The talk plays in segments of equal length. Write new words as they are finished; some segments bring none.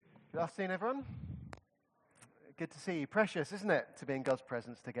Good afternoon, everyone. Good to see you. Precious, isn't it, to be in God's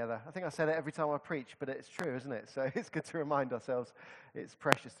presence together? I think I say that every time I preach, but it's true, isn't it? So it's good to remind ourselves it's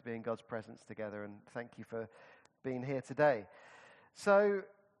precious to be in God's presence together, and thank you for being here today. So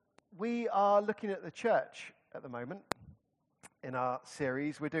we are looking at the church at the moment in our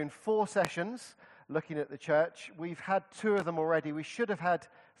series. We're doing 4 sessions looking at the church. We've had 2 of them already. We should have had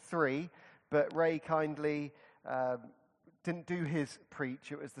 3, but Ray kindly didn't do his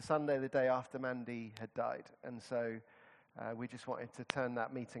preach. It was the Sunday, the day after Mandy had died. And so we just wanted to turn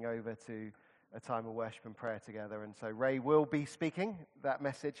that meeting over to a time of worship and prayer together. And so Ray will be speaking that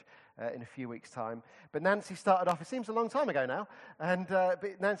message in a few weeks' time. But Nancy started off, it seems a long time ago now, and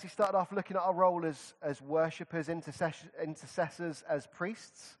but Nancy started off looking at our role as worshippers, intercessors, as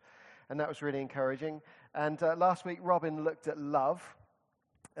priests. And that was really encouraging. And last week, Robin looked at love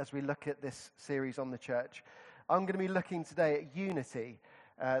as we look at this series on the church. I'm going to be looking today at unity,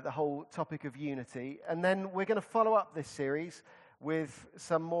 the whole topic of unity. And then we're going to follow up this series with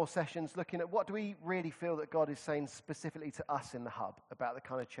some more sessions looking at what do we really feel that God is saying specifically to us in the Hub about the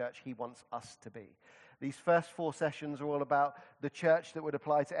kind of church he wants us to be. These first 4 sessions are all about the church that would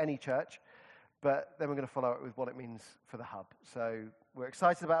apply to any church, but then we're going to follow it with what it means for the Hub. So we're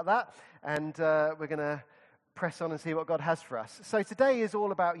excited about that, and we're going to press on and see what God has for us. So today is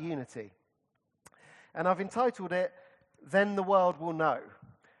all about unity. And I've entitled it, Then the World Will Know.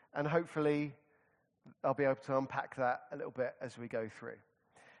 And hopefully I'll be able to unpack that a little bit as we go through.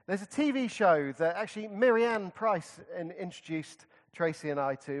 There's a TV show that actually Marianne Price introduced Tracy and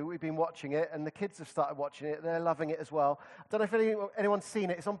I to. We've been watching it, and the kids have started watching it. They're loving it as well. I don't know if anyone's seen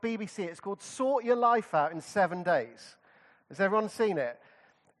it. It's on BBC. It's called Sort Your Life Out in 7 Days. Has everyone seen it?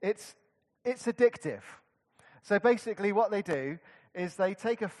 It's addictive. So basically what they do is they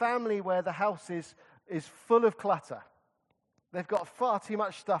take a family where the house is full of clutter. They've got far too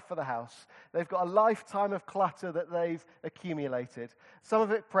much stuff for the house. They've got a lifetime of clutter that they've accumulated. Some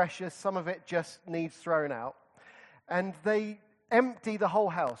of it precious, some of it just needs thrown out. And they empty the whole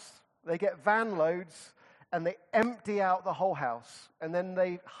house. They get van loads and they empty out the whole house. And then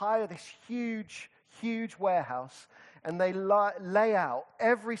they hire this huge warehouse, and they lay out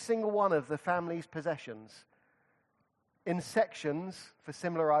every single one of the family's possessions in sections for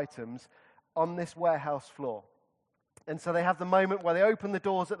similar items on this warehouse floor. And so they have the moment where they open the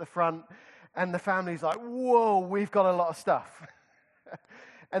doors at the front, and the family's like, whoa, we've got a lot of stuff.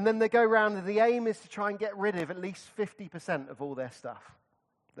 And then they go around, and the aim is to try and get rid of at least 50% of all their stuff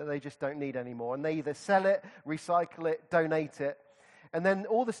that they just don't need anymore. And they either sell it, recycle it, donate it, and then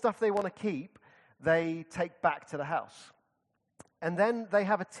all the stuff they want to keep, they take back to the house. And then they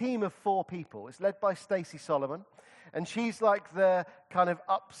have a team of 4 people. It's led by Stacey Solomon. And she's like the kind of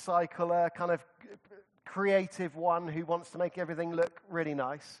upcycler, kind of creative one who wants to make everything look really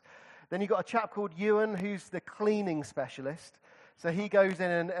nice. Then you've got a chap called Ewan who's the cleaning specialist. So he goes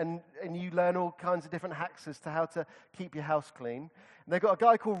in and you learn all kinds of different hacks as to how to keep your house clean. And they've got a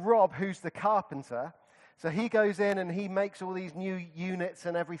guy called Rob who's the carpenter. So he goes in and he makes all these new units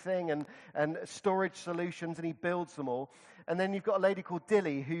and everything and storage solutions, and he builds them all. And then you've got a lady called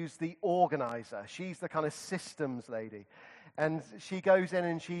Dilly who's the organizer. She's the kind of systems lady. And she goes in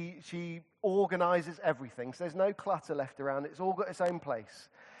and she organizes everything. So there's no clutter left around. It's all got its own place.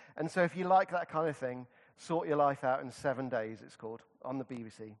 And so if you like that kind of thing, Sort Your Life Out in 7 Days, it's called, on the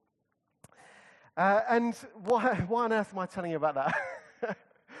BBC. And why on earth am I telling you about that?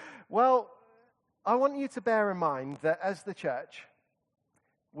 Well, I want you to bear in mind that as the church,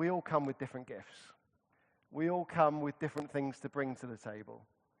 we all come with different gifts. We all come with different things to bring to the table.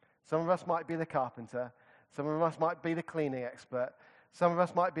 Some of us might be the carpenter. Some of us might be the cleaning expert. Some of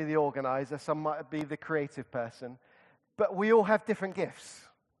us might be the organizer. Some might be the creative person. But we all have different gifts,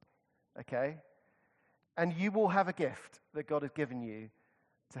 okay? And you will have a gift that God has given you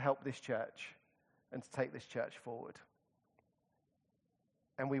to help this church and to take this church forward.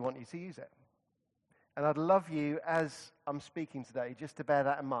 And we want you to use it. And I'd love you, as I'm speaking today, just to bear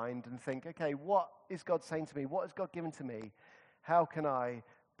that in mind and think, okay, what is God saying to me? What has God given to me? How can I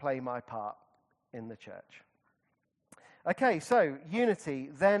play my part in the church? Okay, so unity,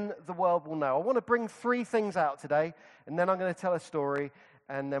 then the world will know. I want to bring 3 things out today, and then I'm going to tell a story,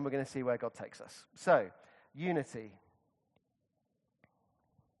 and then we're going to see where God takes us. So, unity.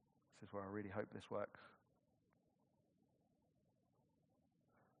 This is where I really hope this works.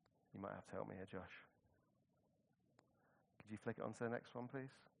 You might have to help me here, Josh. Could you flick it on to the next one, please?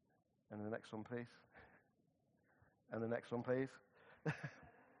 And the next one, please? And the next one, please?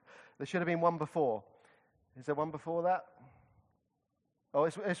 There should have been one before. Is there one before that? Oh,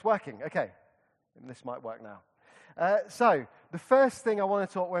 it's working. Okay. This might work now. So, the first thing I want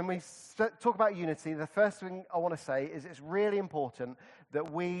to talk, when we talk about unity, the first thing I want to say is it's really important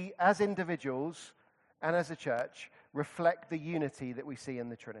that we, as individuals and as a church, reflect the unity that we see in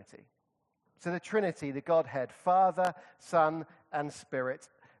the Trinity. So the Trinity, the Godhead, Father, Son, and Spirit,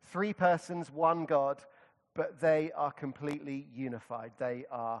 three persons, one God, but they are completely unified. They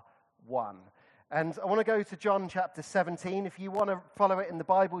are one. And I want to go to John chapter 17. If you want to follow it in the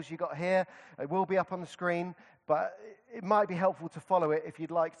Bibles you got here, it will be up on the screen, but it might be helpful to follow it if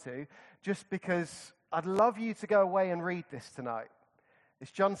you'd like to, just because I'd love you to go away and read this tonight.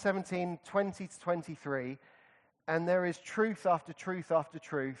 It's John 17, 20 to 23, and there is truth after truth after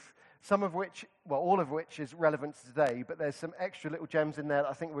truth, some of which, well, all of which is relevant to today, but there's some extra little gems in there that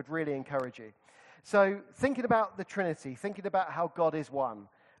I think would really encourage you. So, thinking about the Trinity, thinking about how God is one,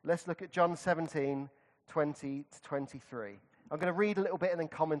 let's look at John 17, 20 to 23. I'm going to read a little bit and then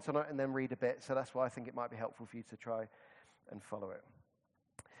comment on it and then read a bit, so that's why I think it might be helpful for you to try and follow it.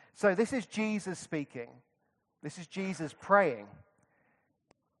 So this is Jesus speaking. This is Jesus praying.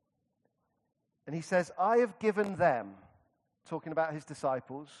 And he says, I have given them, talking about his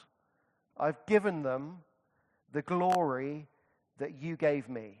disciples, I've given them the glory that you gave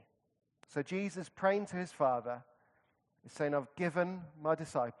me. So Jesus praying to his Father is saying, I've given my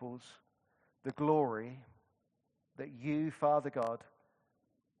disciples the glory that you, Father God,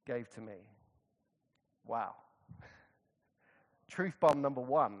 gave to me. Wow. Truth bomb number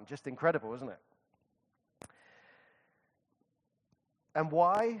one. Just incredible, isn't it? And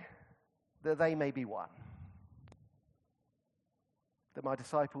why? That they may be one. That my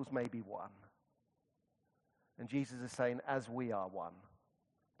disciples may be one. And Jesus is saying, as we are one.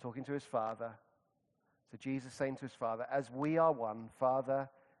 Talking to his Father. So Jesus saying to his Father, as we are one, Father,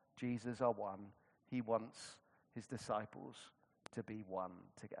 Jesus are one. He wants his disciples to be one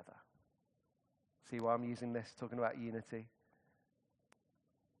together. See why I'm using this, talking about unity?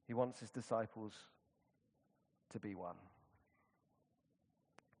 He wants his disciples to be one.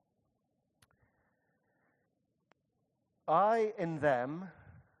 I in them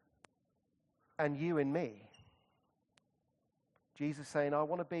and you in me. Jesus saying, I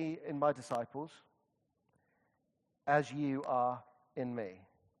want to be in my disciples as you are in me.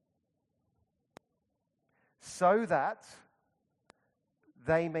 So that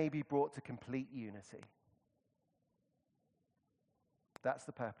they may be brought to complete unity. That's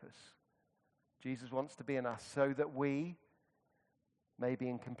the purpose. Jesus wants to be in us so that we may be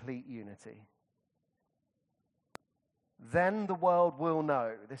in complete unity. Then the world will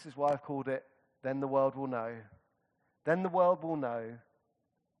know. This is why I've called it, Then the World Will Know. Then the world will know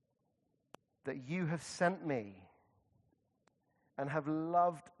that you have sent me and have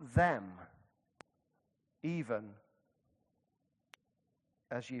loved them even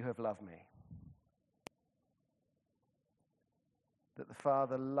as you have loved me. That the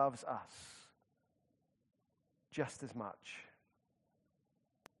Father loves us just as much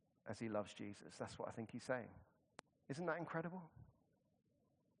as he loves Jesus. That's what I think he's saying. Isn't that incredible?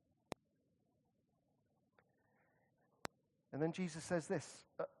 And then Jesus says this,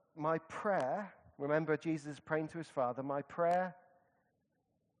 my prayer, remember Jesus is praying to his Father, my prayer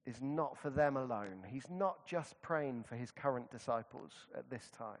is not for them alone. He's not just praying for his current disciples at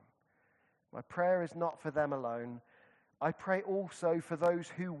this time. My prayer is not for them alone. I pray also for those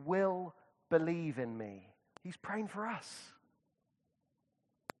who will believe in me. He's praying for us.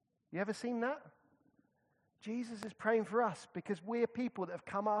 You ever seen that? Jesus is praying for us because we're people that have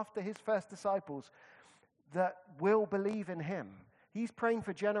come after his first disciples that will believe in him. He's praying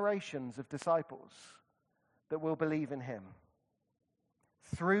for generations of disciples that will believe in him.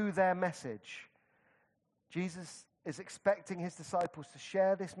 Through their message, Jesus is expecting his disciples to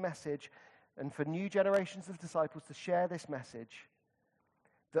share this message and for new generations of disciples to share this message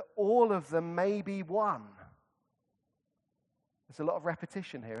that all of them may be one. There's a lot of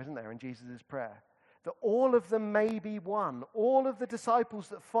repetition here, isn't there, in Jesus' prayer? That all of them may be one. All of the disciples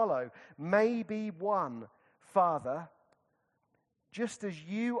that follow may be one. Father, just as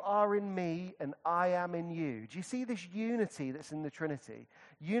you are in me and I am in you. Do you see this unity that's in the Trinity?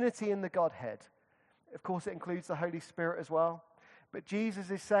 Unity in the Godhead. Of course, it includes the Holy Spirit as well. But Jesus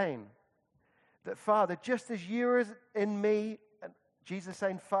is saying that, Father, just as you are in me, and Jesus is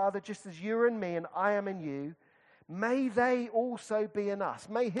saying, Father, just as you are in me and I am in you, may they also be in us.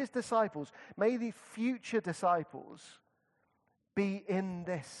 May his disciples, may the future disciples be in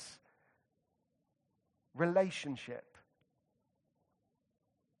this relationship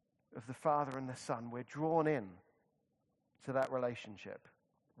of the Father and the Son. We're drawn in to that relationship.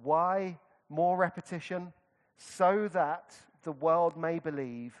 Why more repetition? So that the world may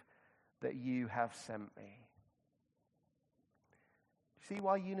believe that you have sent me. see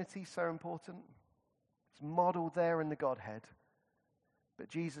why unity is so important? It's modeled there in the Godhead. But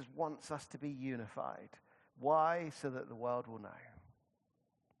Jesus wants us to be unified. Why? So that the world will know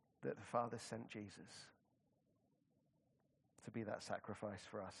that the Father sent Jesus to be that sacrifice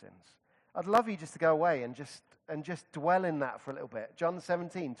for our sins. I'd love you just to go away and just dwell in that for a little bit. John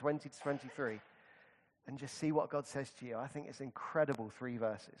 17, 20 to 23. And just see what God says to you. I think it's incredible 3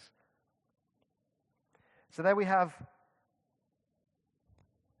 verses. So there we have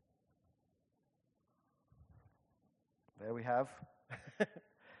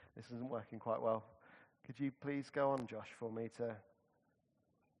this isn't working quite well. Could you please go on, Josh, for me to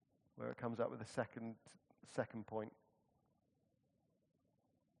where it comes up with the second point?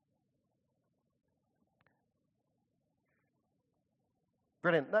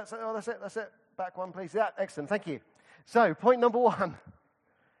 Brilliant. That's it. Back one, please. Yeah, excellent. Thank you. So, point number 1.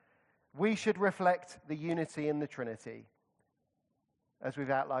 We should reflect the unity in the Trinity, as we've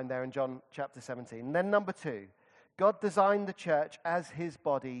outlined there in John chapter 17. And then number 2, God designed the church as his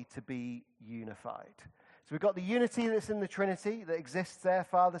body to be unified. So we've got the unity that's in the Trinity that exists there,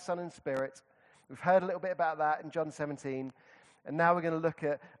 Father, Son, and Spirit. We've heard a little bit about that in John 17. And now we're going to look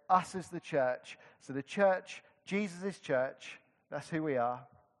at us as the church. So the church, Jesus' church, that's who we are.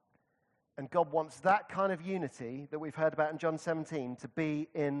 And God wants that kind of unity that we've heard about in John 17 to be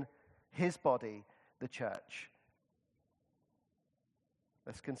in his body, the church.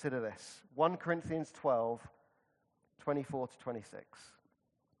 Let's consider this. 1 Corinthians 12, 24 to 26.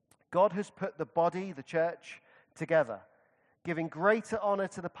 God has put the body, the church, together, giving greater honor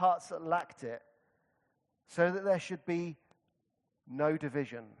to the parts that lacked it, so that there should be no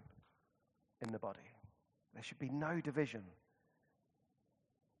division in the body. There should be no division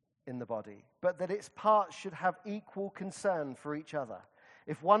in the body, but that its parts should have equal concern for each other.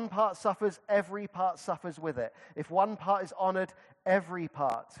 If one part suffers, every part suffers with it. If one part is honored, every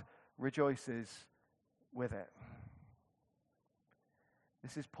part rejoices with it.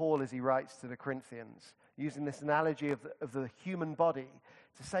 This is Paul as he writes to the Corinthians, using this analogy of the human body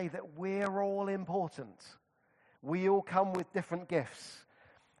to say that we're all important. We all come with different gifts.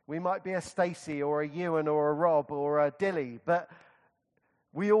 We might be a Stacy or a Ewan or a Rob or a Dilly, but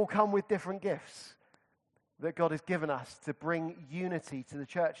we all come with different gifts that God has given us to bring unity to the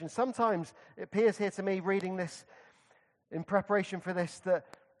church. And sometimes it appears here to me, reading this in preparation for this, that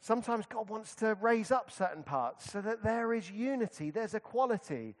sometimes God wants to raise up certain parts so that there is unity, there's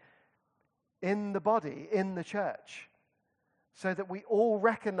equality in the body, in the church, so that we all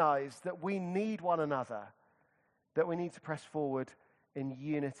recognize that we need one another, that we need to press forward in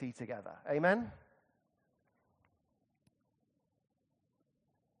unity together. Amen?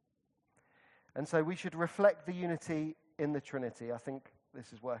 And so we should reflect the unity in the Trinity. I think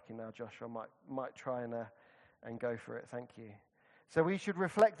this is working now, Joshua. Might try and go for it. Thank you. So we should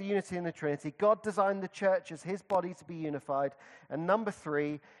reflect the unity in the Trinity. God designed the church as his body to be unified. And number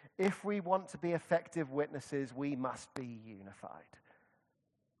 3, if we want to be effective witnesses, we must be unified.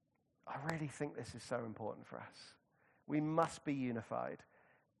 I really think this is so important for us. We must be unified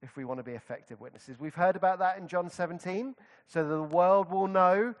if we want to be effective witnesses. We've heard about that in John 17, so that the world will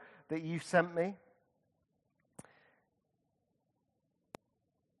know that you sent me.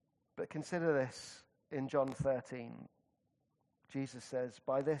 But consider this in John 13. Jesus says,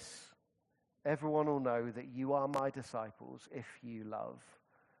 by this everyone will know that you are my disciples if you love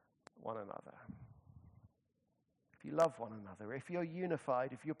one another. If you love one another, if you're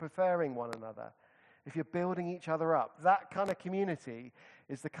unified, if you're preferring one another, if you're building each other up, that kind of community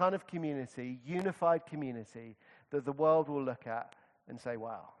is the kind of community, unified community, that the world will look at and say,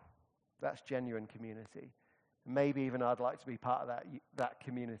 wow, that's genuine community. Maybe even I'd like to be part of that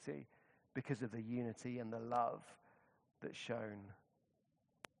community because of the unity and the love that's shown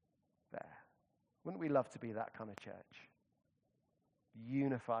there. Wouldn't we love to be that kind of church?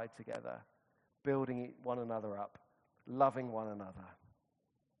 Unified together, building one another up, loving one another.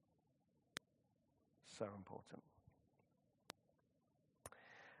 So important.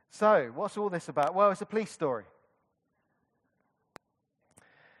 So, what's all this about? Well, it's a police story.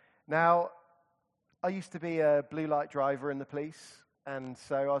 Now, I used to be a blue light driver in the police, and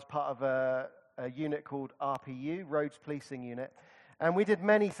so I was part of a unit called RPU, Roads Policing Unit, and we did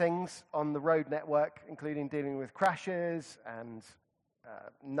many things on the road network, including dealing with crashes and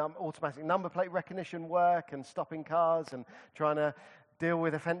automatic number plate recognition work and stopping cars and trying to deal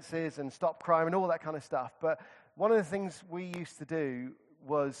with offences and stop crime and all that kind of stuff. But one of the things we used to do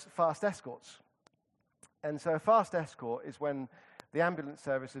was fast escorts. And so a fast escort is when the ambulance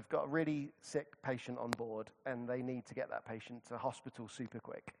service have got a really sick patient on board and they need to get that patient to hospital super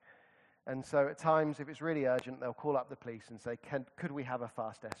quick. And so at times, if it's really urgent, they'll call up the police and say, could we have a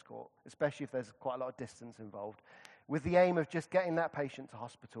fast escort, especially if there's quite a lot of distance involved, with the aim of just getting that patient to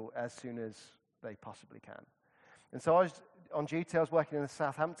hospital as soon as they possibly can. And so I was on duty. I was working in the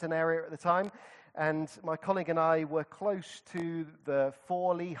Southampton area at the time, and my colleague and I were close to the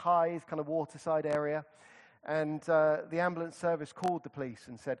Forley, Hythe kind of waterside area. And the ambulance service called the police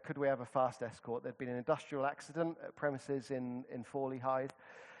and said, could we have a fast escort? There'd been an industrial accident at premises in Forley, Hythe,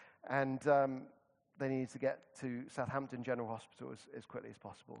 and they needed to get to Southampton General Hospital as quickly as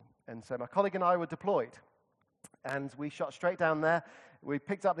possible. And so my colleague and I were deployed, and we shot straight down there. We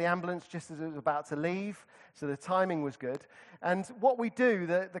picked up the ambulance just as it was about to leave, so the timing was good. And what we do,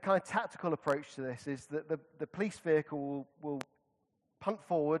 the kind of tactical approach to this, is that the police vehicle will punt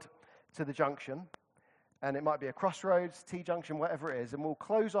forward to the junction, and it might be a crossroads, T-junction, whatever it is, and we'll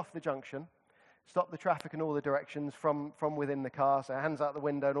close off the junction, stop the traffic in all the directions from within the car, so hands out the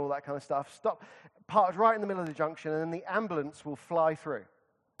window and all that kind of stuff. Stop, parked right in the middle of the junction, and then the ambulance will fly through,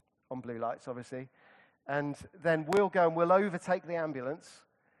 on blue lights, obviously. And then we'll go and we'll overtake the ambulance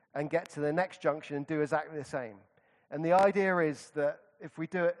and get to the next junction and do exactly the same. And the idea is that if we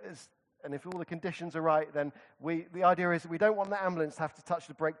do it, and if all the conditions are right, then the idea is that we don't want the ambulance to have to touch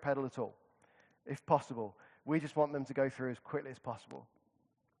the brake pedal at all, if possible. We just want them to go through as quickly as possible.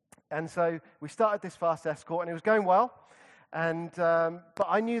 And so we started this fast escort, and it was going well. And but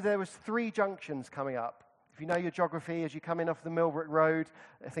I knew there was 3 junctions coming up. If you know your geography, as you come in off the Millbrook Road,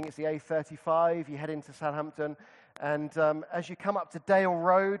 I think it's the A35, you head into Southampton. And as you come up to Dale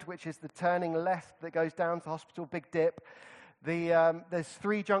Road, which is the turning left that goes down to hospital, big dip, there's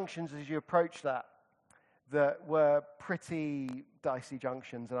 3 junctions as you approach that were pretty dicey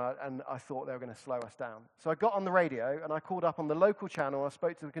junctions, and I thought they were going to slow us down. So I got on the radio, and I called up on the local channel. I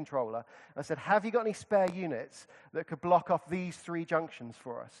spoke to the controller. I said, have you got any spare units that could block off these 3 junctions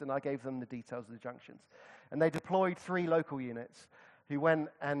for us? And I gave them the details of the junctions. And they deployed 3 local units who went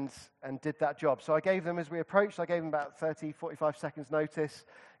and did that job. So I gave them, as we approached, I gave them about 30, 45 seconds notice,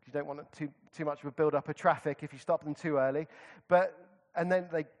 because you don't want too much of a build-up of traffic if you stop them too early. And then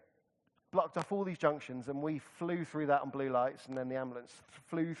they blocked off all these junctions, and we flew through that on blue lights, and then the ambulance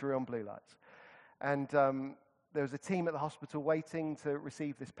flew through on blue lights. And there was a team at the hospital waiting to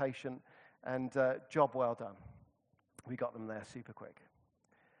receive this patient, and job well done. We got them there super quick.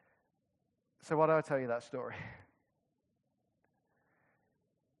 So why do I tell you that story?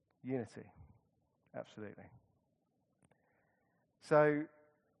 Unity. Absolutely. So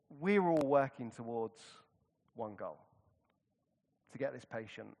we were all working towards one goal: to get this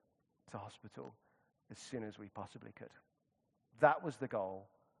patient to hospital as soon as we possibly could. That was the goal.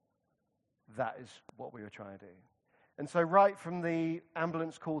 That is what we were trying to do. And so right from the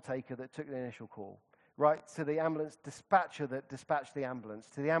ambulance call taker that took the initial call, right to the ambulance dispatcher that dispatched the ambulance,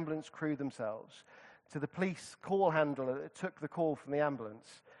 to the ambulance crew themselves, to the police call handler that took the call from the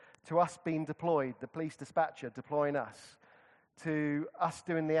ambulance, to us being deployed, the police dispatcher deploying us, to us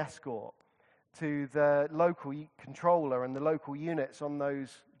doing the escort, to the local controller and the local units on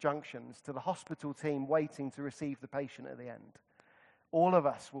those junctions, to the hospital team waiting to receive the patient at the end. All of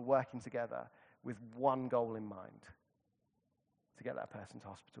us were working together with one goal in mind: to get that person to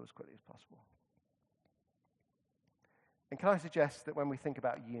hospital as quickly as possible. And can I suggest that when we think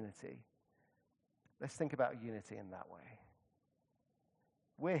about unity, let's think about unity in that way.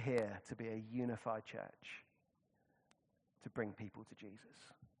 We're here to be a unified church, to bring people to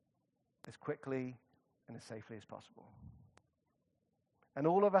Jesus as quickly and as safely as possible. And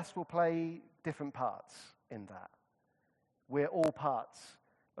all of us will play different parts in that. We're all parts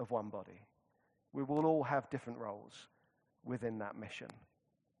of one body. We will all have different roles within that mission.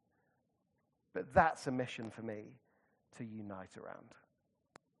 But that's a mission for me to unite around,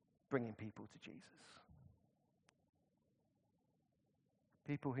 bringing people to Jesus.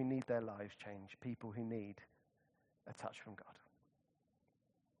 People who need their lives changed, people who need a touch from God.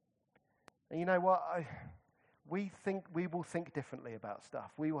 And you know what? We will think differently about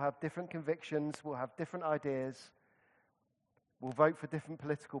stuff. We will have different convictions. We'll have different ideas. We'll vote for different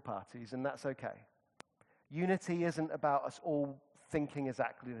political parties, and that's okay. Unity isn't about us all thinking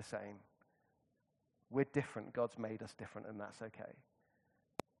exactly the same. We're different. God's made us different, and that's okay.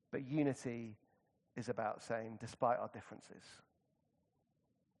 But unity is about saying, despite our differences,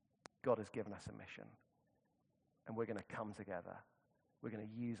 God has given us a mission, and we're going to come together. We're going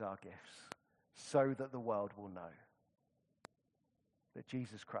to use our gifts so that the world will know that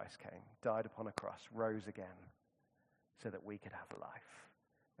Jesus Christ came, died upon a cross, rose again, so that we could have life,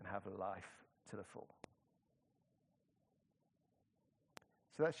 and have life to the full.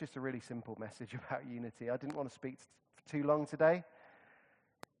 So that's just a really simple message about unity. I didn't want to speak for too long today.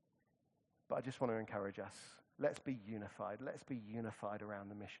 But I just want to encourage us. Let's be unified. Let's be unified around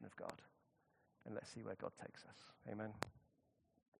the mission of God. And let's see where God takes us. Amen.